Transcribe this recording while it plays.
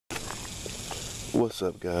What's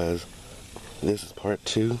up, guys? This is part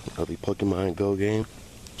 2 of the Pokemon Go game.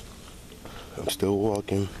 I'm still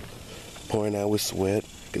walking, pouring out with sweat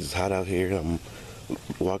because it's hot out here. I'm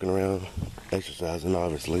walking around, exercising,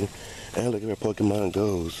 obviously, and looking where Pokemon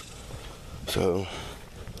goes. So,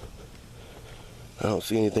 I don't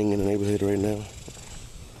see anything in the neighborhood right now.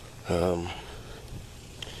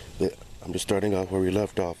 I'm just starting off where we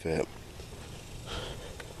left off at.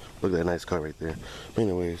 Look at that nice car right there. But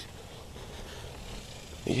anyways,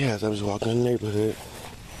 yes, I'm just walking in the neighborhood.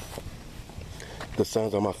 The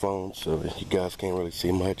sun's on my phone, so you guys can't really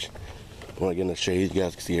see much. But when I get in the shade, you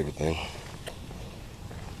guys can see everything.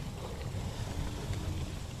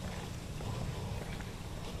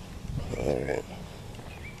 Alright.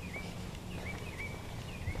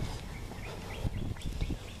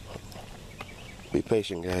 Be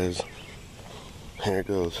patient, guys. Here it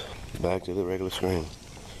goes. Back to the regular screen.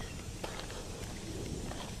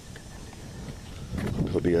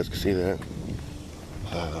 Hope you guys can see that.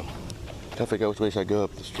 Trying to figure out which way should I go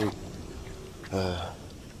up the street. I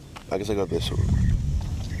guess I go this way.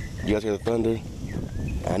 You guys hear the thunder?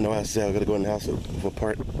 I know I said I gotta go in the house for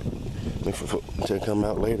part to come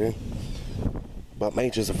out later. But I'm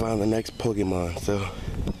anxious to find the next Pokemon, so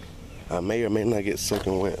I may or may not get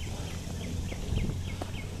soaking wet.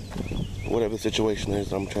 Whatever the situation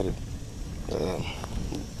is, I'm trying to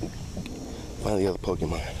find the other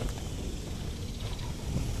Pokemon.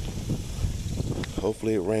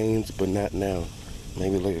 Hopefully it rains, but not now.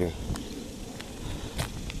 Maybe later.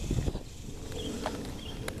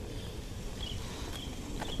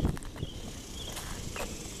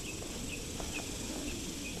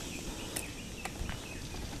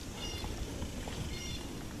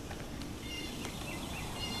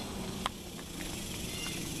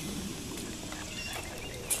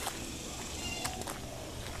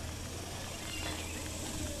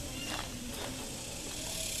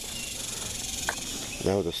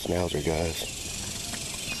 That was a Schnauzer, guys.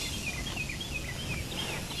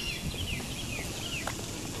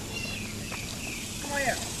 Come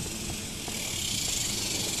here.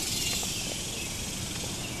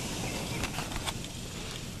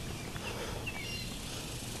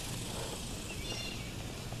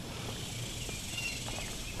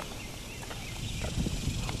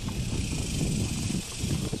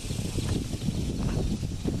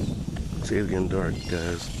 See, it's getting dark,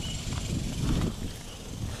 guys.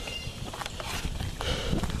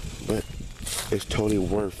 But it's totally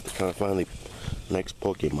worth to kind of find the next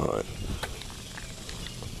Pokemon.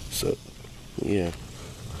 So, yeah.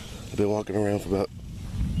 I've been walking around for about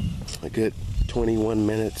a good 21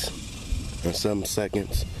 minutes and some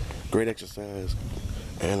seconds. Great exercise.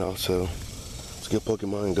 And also, it's a good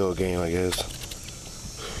Pokemon Go game, I guess.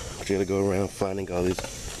 But you gotta go around finding all these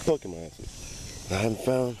Pokemon. I haven't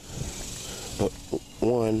found but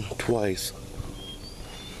one twice.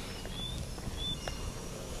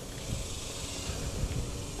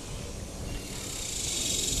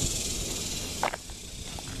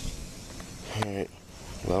 Alright,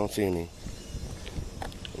 well, I don't see any.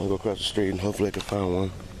 I'll go across the street and hopefully I can find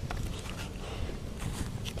one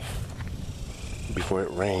before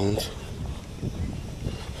it rains.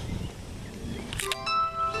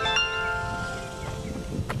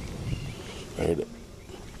 Alright,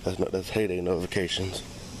 that's Heyday notifications.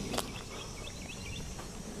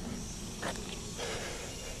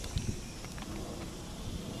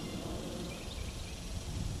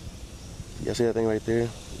 Y'all see that thing right there?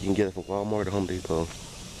 You can get it from Walmart or Home Depot.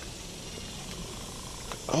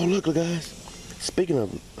 Oh, look, guys. Speaking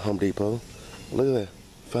of Home Depot, look at that.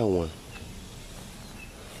 Found one.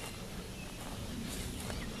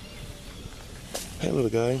 Hey, little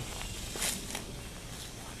guy.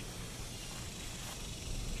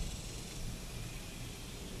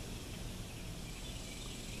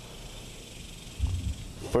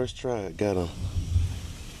 First try, got him.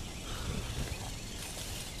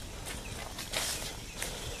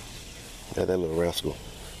 Got that little rascal.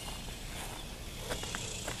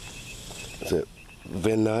 That's it.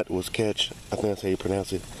 Venonat was catch. I think that's how you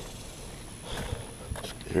pronounce it.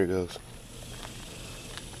 Here it goes.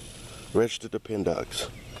 Registered to Pindox.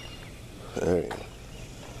 Alright.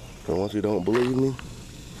 So once you don't believe me,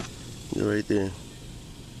 you're right there.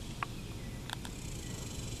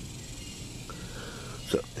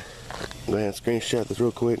 So, go ahead and screenshot this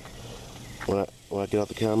real quick. When I get off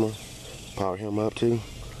the camera, power him up too.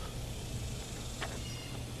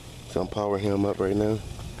 So I'm powering him up right now.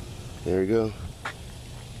 There we go.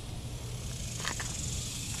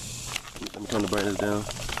 Let me turn the brightness down.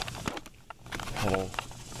 Hold on.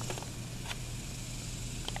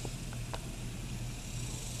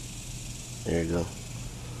 There you go.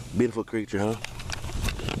 Beautiful creature, huh?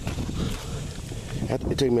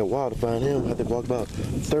 It took me a while to find him. I had to walk about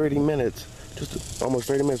 30 minutes, almost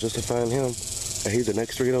 30 minutes just to find him. And he's the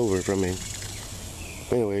next street over from me.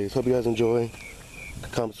 Anyways, hope you guys enjoy.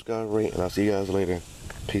 Comment, subscribe, rate, and I'll see you guys later.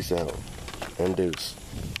 Peace out. And deuce.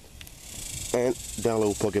 And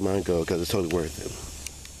download Pokemon Go because it's totally worth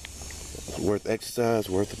it. Worth exercise,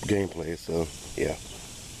 worth gameplay. So, yeah.